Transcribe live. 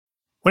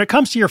When it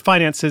comes to your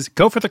finances,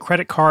 go for the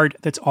credit card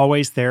that's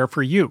always there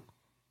for you.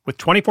 With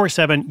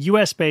 24/7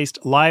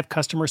 US-based live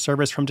customer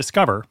service from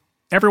Discover,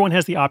 everyone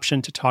has the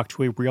option to talk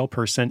to a real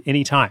person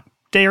anytime,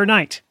 day or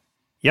night.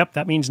 Yep,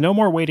 that means no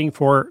more waiting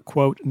for,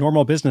 quote,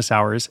 normal business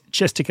hours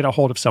just to get a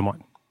hold of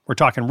someone. We're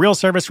talking real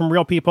service from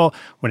real people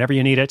whenever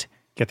you need it.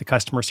 Get the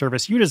customer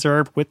service you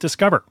deserve with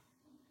Discover.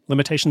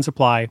 Limitations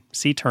apply.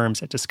 See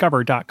terms at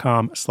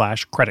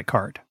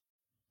discover.com/creditcard.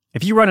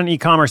 If you run an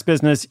e-commerce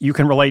business, you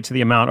can relate to the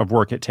amount of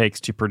work it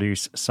takes to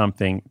produce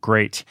something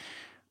great.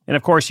 And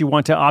of course, you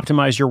want to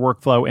optimize your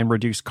workflow and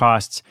reduce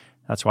costs.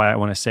 That's why I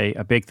want to say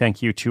a big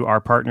thank you to our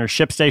partner,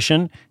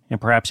 ShipStation, and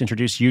perhaps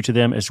introduce you to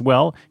them as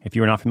well. If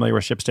you are not familiar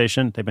with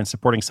ShipStation, they've been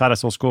supporting Side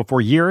Hustle School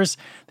for years.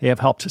 They have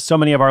helped so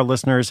many of our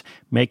listeners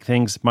make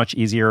things much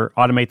easier,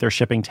 automate their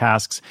shipping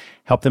tasks,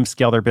 help them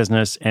scale their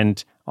business,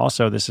 and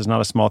also, this is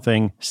not a small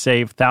thing,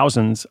 save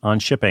thousands on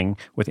shipping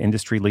with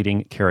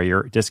industry-leading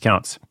carrier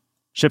discounts.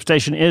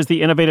 ShipStation is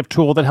the innovative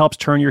tool that helps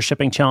turn your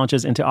shipping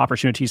challenges into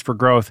opportunities for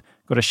growth.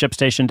 Go to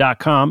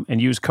ShipStation.com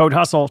and use code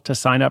HUSTLE to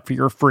sign up for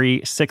your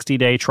free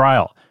 60-day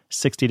trial.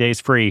 60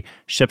 days free.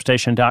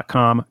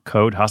 ShipStation.com,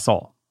 code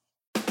HUSTLE.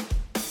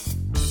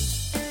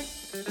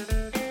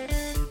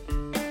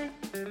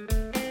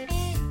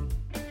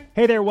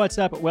 Hey there, what's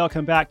up?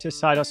 Welcome back to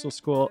Side Hustle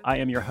School. I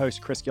am your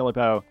host, Chris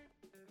Gillibo.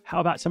 How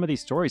about some of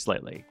these stories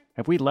lately?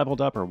 Have we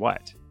leveled up or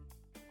what?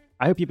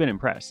 I hope you've been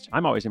impressed.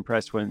 I'm always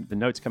impressed when the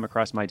notes come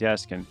across my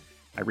desk and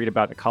I read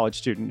about a college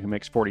student who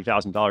makes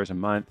 $40,000 a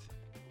month,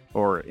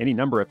 or any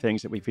number of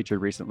things that we featured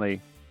recently.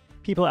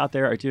 People out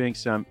there are doing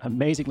some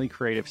amazingly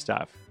creative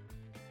stuff.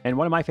 And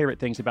one of my favorite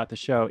things about the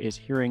show is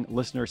hearing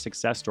listener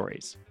success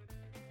stories.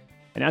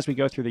 And as we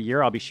go through the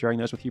year, I'll be sharing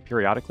those with you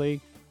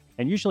periodically.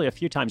 And usually a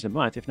few times a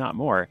month, if not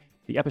more,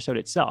 the episode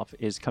itself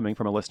is coming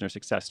from a listener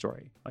success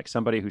story. Like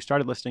somebody who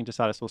started listening to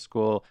Side Hustle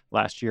School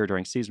last year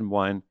during season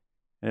 1,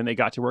 and then they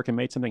got to work and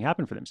made something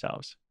happen for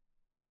themselves.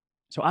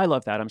 So I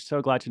love that. I'm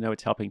so glad to know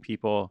it's helping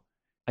people.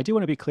 I do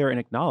want to be clear and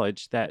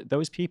acknowledge that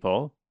those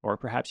people, or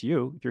perhaps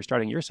you, if you're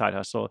starting your side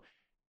hustle,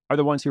 are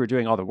the ones who are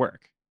doing all the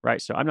work,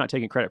 right? So I'm not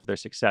taking credit for their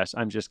success.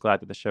 I'm just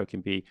glad that the show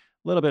can be a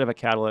little bit of a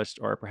catalyst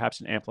or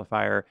perhaps an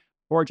amplifier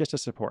or just a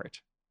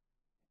support.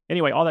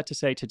 Anyway, all that to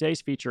say,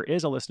 today's feature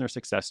is a listener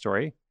success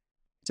story.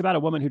 It's about a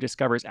woman who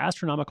discovers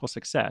astronomical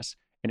success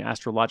in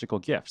astrological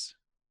gifts.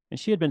 And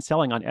she had been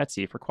selling on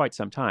Etsy for quite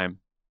some time.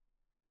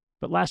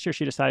 But last year,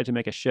 she decided to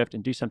make a shift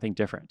and do something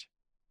different.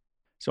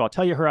 So I'll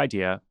tell you her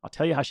idea, I'll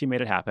tell you how she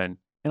made it happen,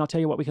 and I'll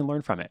tell you what we can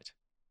learn from it.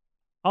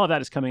 All of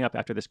that is coming up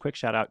after this quick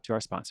shout out to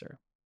our sponsor.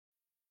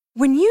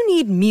 When you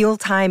need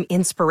mealtime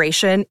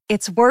inspiration,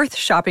 it's worth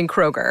shopping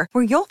Kroger,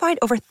 where you'll find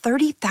over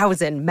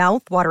 30,000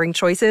 mouth-watering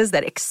choices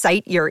that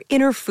excite your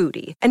inner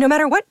foodie. And no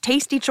matter what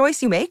tasty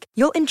choice you make,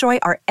 you'll enjoy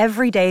our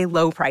everyday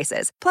low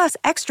prices, plus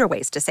extra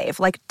ways to save,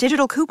 like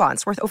digital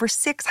coupons worth over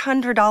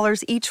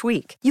 $600 each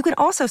week. You can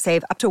also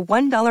save up to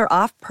 $1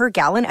 off per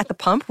gallon at the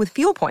pump with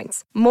fuel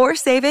points. More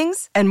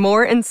savings and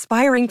more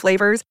inspiring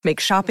flavors make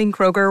shopping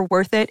Kroger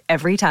worth it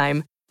every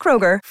time.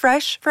 Kroger,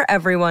 fresh for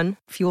everyone.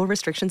 Fuel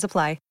restrictions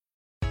apply.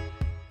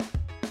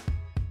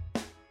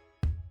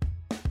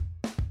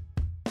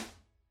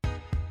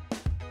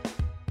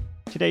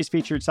 Today's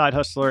featured side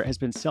hustler has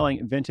been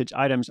selling vintage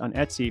items on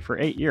Etsy for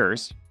 8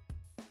 years.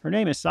 Her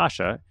name is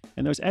Sasha,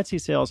 and those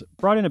Etsy sales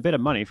brought in a bit of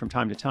money from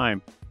time to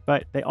time,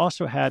 but they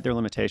also had their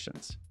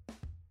limitations.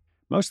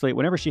 Mostly,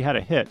 whenever she had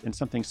a hit and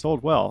something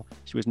sold well,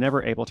 she was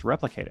never able to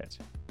replicate it.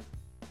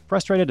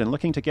 Frustrated and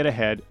looking to get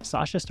ahead,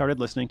 Sasha started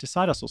listening to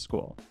Side Hustle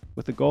School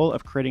with the goal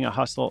of creating a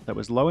hustle that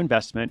was low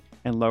investment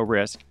and low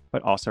risk,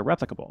 but also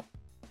replicable.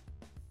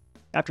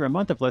 After a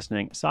month of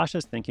listening,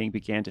 Sasha's thinking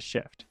began to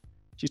shift.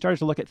 She started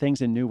to look at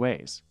things in new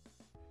ways.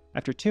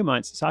 After 2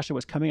 months, Sasha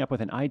was coming up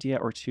with an idea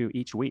or two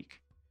each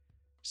week.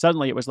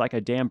 Suddenly, it was like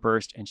a dam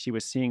burst, and she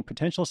was seeing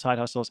potential side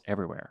hustles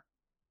everywhere.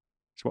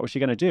 So what was she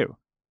going to do?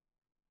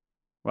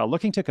 Well,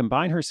 looking to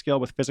combine her skill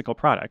with physical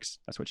products,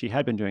 that's what she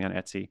had been doing on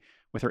Etsy,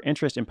 with her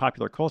interest in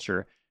popular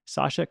culture,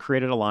 Sasha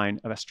created a line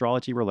of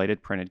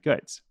astrology-related printed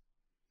goods.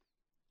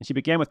 And she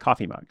began with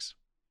coffee mugs.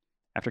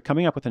 After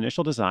coming up with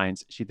initial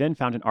designs, she then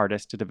found an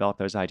artist to develop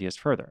those ideas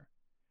further.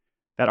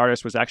 That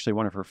artist was actually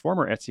one of her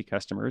former Etsy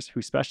customers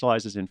who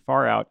specializes in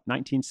far-out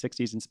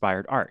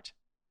 1960s-inspired art.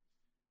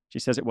 She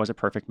says it was a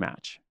perfect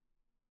match.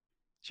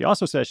 She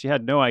also says she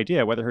had no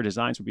idea whether her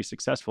designs would be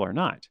successful or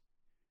not.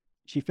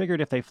 She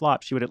figured if they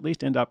flopped, she would at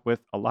least end up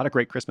with a lot of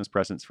great Christmas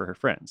presents for her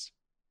friends.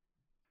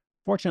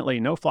 Fortunately,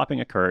 no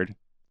flopping occurred.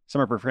 Some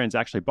of her friends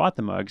actually bought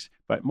the mugs,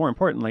 but more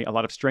importantly, a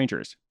lot of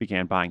strangers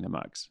began buying the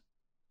mugs.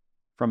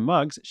 From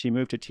mugs, she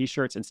moved to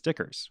t-shirts and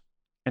stickers,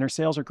 and her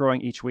sales are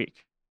growing each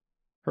week.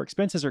 Her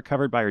expenses are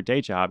covered by her day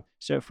job,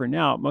 so for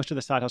now, most of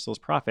the side hustle's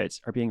profits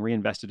are being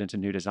reinvested into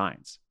new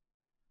designs.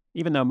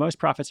 Even though most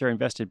profits are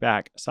invested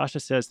back,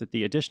 Sasha says that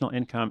the additional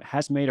income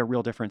has made a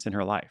real difference in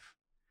her life.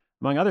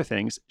 Among other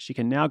things, she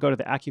can now go to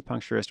the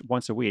acupuncturist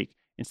once a week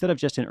instead of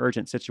just in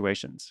urgent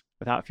situations,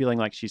 without feeling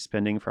like she's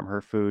spending from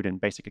her food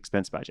and basic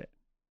expense budget.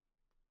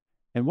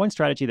 And one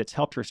strategy that's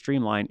helped her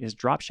streamline is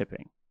drop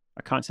shipping.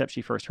 a concept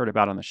she first heard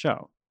about on the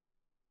show.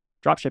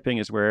 Dropshipping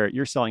is where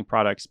you're selling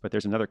products, but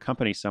there's another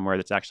company somewhere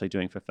that's actually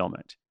doing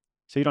fulfillment.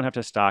 So you don't have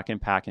to stock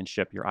and pack and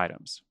ship your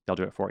items. They'll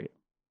do it for you.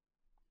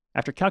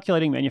 After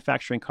calculating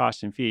manufacturing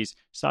costs and fees,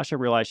 Sasha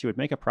realized she would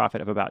make a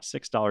profit of about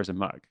 $6 a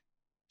mug.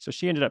 So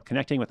she ended up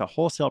connecting with a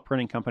wholesale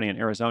printing company in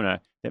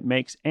Arizona that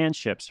makes and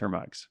ships her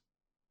mugs.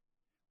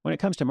 When it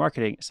comes to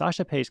marketing,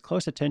 Sasha pays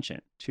close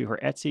attention to her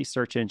Etsy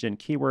search engine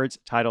keywords,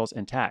 titles,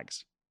 and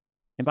tags.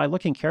 And by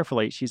looking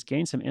carefully, she's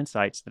gained some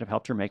insights that have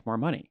helped her make more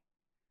money.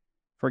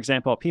 For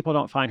example, people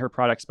don't find her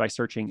products by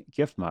searching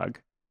gift mug,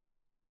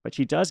 but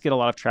she does get a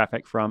lot of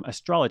traffic from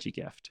astrology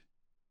gift.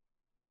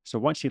 So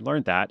once she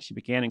learned that, she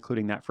began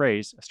including that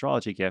phrase,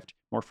 astrology gift,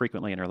 more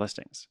frequently in her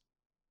listings.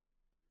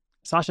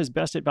 Sasha's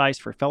best advice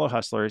for fellow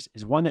hustlers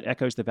is one that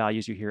echoes the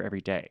values you hear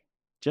every day.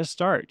 Just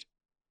start.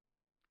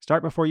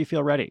 Start before you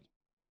feel ready.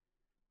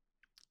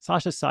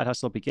 Sasha's side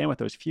hustle began with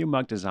those few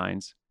mug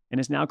designs and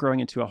is now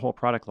growing into a whole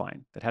product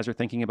line that has her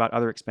thinking about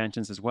other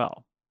expansions as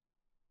well.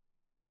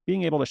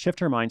 Being able to shift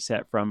her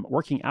mindset from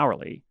working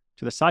hourly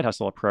to the side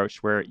hustle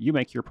approach where you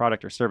make your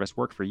product or service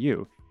work for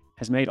you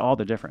has made all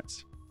the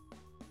difference.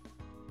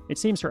 It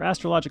seems her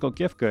astrological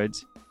gift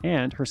goods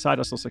and her side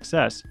hustle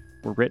success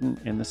were written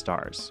in the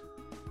stars.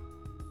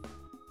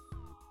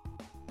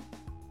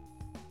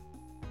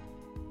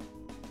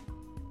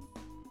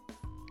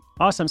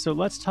 Awesome. So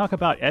let's talk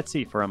about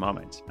Etsy for a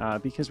moment,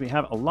 because we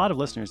have a lot of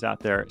listeners out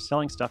there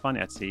selling stuff on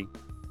Etsy.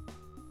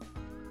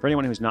 For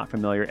anyone who's not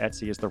familiar,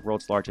 Etsy is the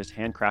world's largest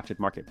handcrafted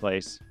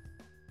marketplace.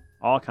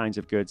 All kinds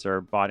of goods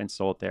are bought and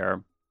sold there.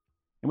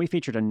 And we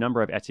featured a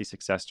number of Etsy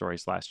success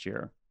stories last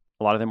year.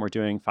 A lot of them were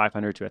doing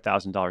 $500 to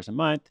 $1,000 a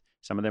month.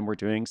 Some of them were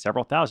doing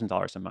several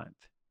 $1,000s a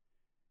month.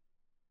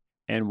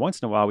 And once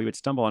in a while, we would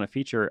stumble on a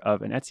feature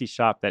of an Etsy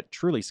shop that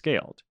truly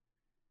scaled.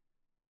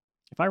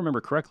 If I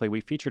remember correctly, we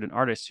featured an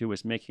artist who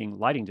was making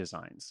lighting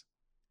designs,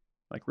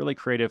 like really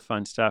creative,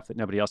 fun stuff that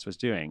nobody else was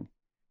doing.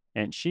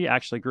 And she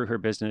actually grew her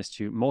business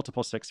to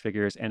multiple six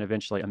figures and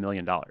eventually $1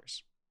 million.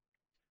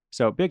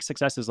 So big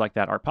successes like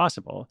that are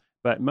possible,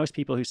 but most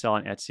people who sell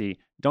on Etsy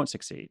don't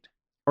succeed,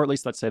 or at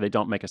least let's say they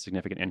don't make a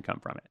significant income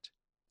from it.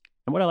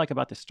 And what I like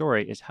about this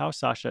story is how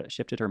Sasha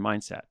shifted her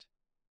mindset.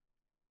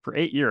 For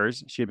 8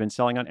 years, she had been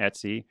selling on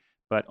Etsy,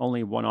 but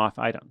only one-off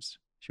items.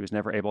 She was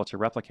never able to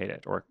replicate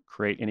it or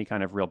create any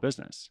kind of real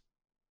business.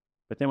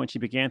 But then when she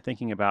began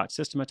thinking about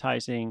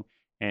systematizing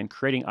and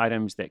creating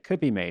items that could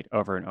be made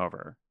over and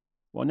over,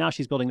 well, now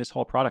she's building this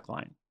whole product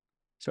line.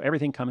 So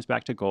everything comes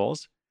back to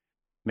goals.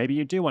 Maybe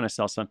you do want to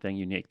sell something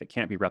unique that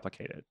can't be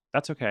replicated.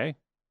 That's okay.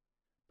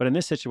 But in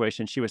this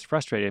situation, she was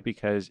frustrated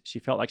because she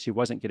felt like she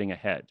wasn't getting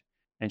ahead.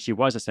 And she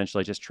was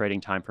essentially just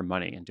trading time for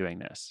money in doing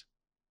this.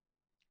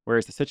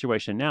 Whereas the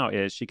situation now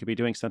is she could be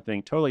doing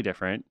something totally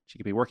different. She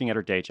could be working at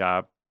her day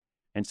job,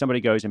 and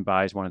somebody goes and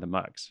buys one of the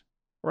mugs,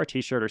 or a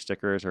t-shirt or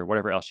stickers or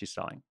whatever else she's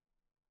selling.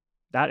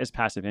 That is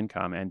passive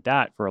income, and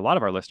that, for a lot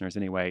of our listeners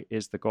anyway,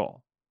 is the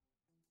goal.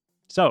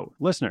 So,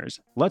 listeners,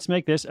 let's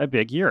make this a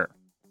big year.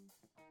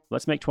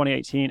 Let's make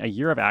 2018 a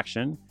year of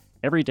action.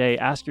 Every day,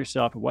 ask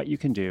yourself what you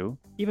can do,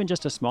 even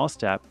just a small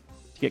step,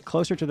 to get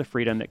closer to the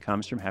freedom that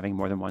comes from having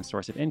more than one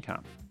source of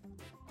income.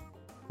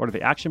 What are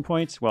the action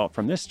points? Well,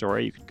 from this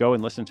story, you could go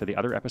and listen to the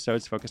other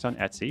episodes focused on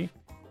Etsy.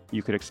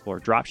 You could explore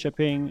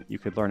dropshipping. You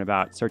could learn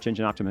about search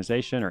engine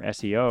optimization or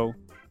SEO,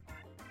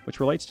 which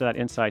relates to that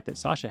insight that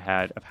Sasha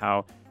had of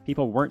how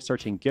people weren't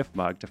searching gift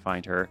mug to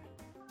find her,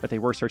 but they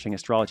were searching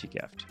astrology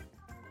gift.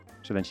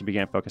 So then she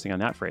began focusing on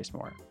that phrase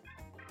more.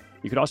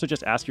 You could also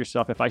just ask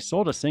yourself, if I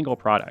sold a single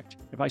product,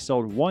 if I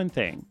sold one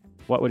thing,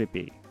 what would it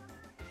be?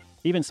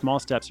 Even small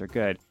steps are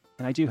good,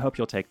 and I do hope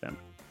you'll take them.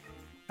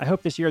 I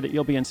hope this year that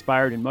you'll be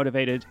inspired and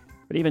motivated,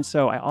 but even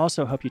so, I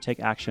also hope you take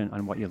action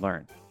on what you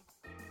learn.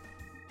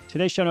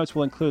 Today's show notes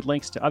will include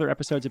links to other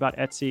episodes about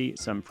Etsy,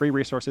 some free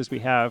resources we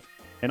have,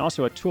 and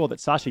also a tool that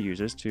Sasha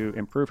uses to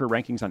improve her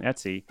rankings on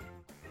Etsy.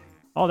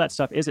 All that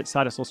stuff is at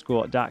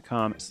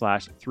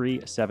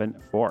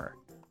sidehustleschool.com/374.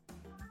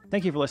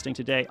 Thank you for listening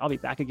today. I'll be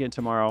back again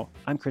tomorrow.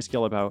 I'm Chris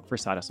Gillibo for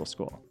Side Hustle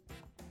School.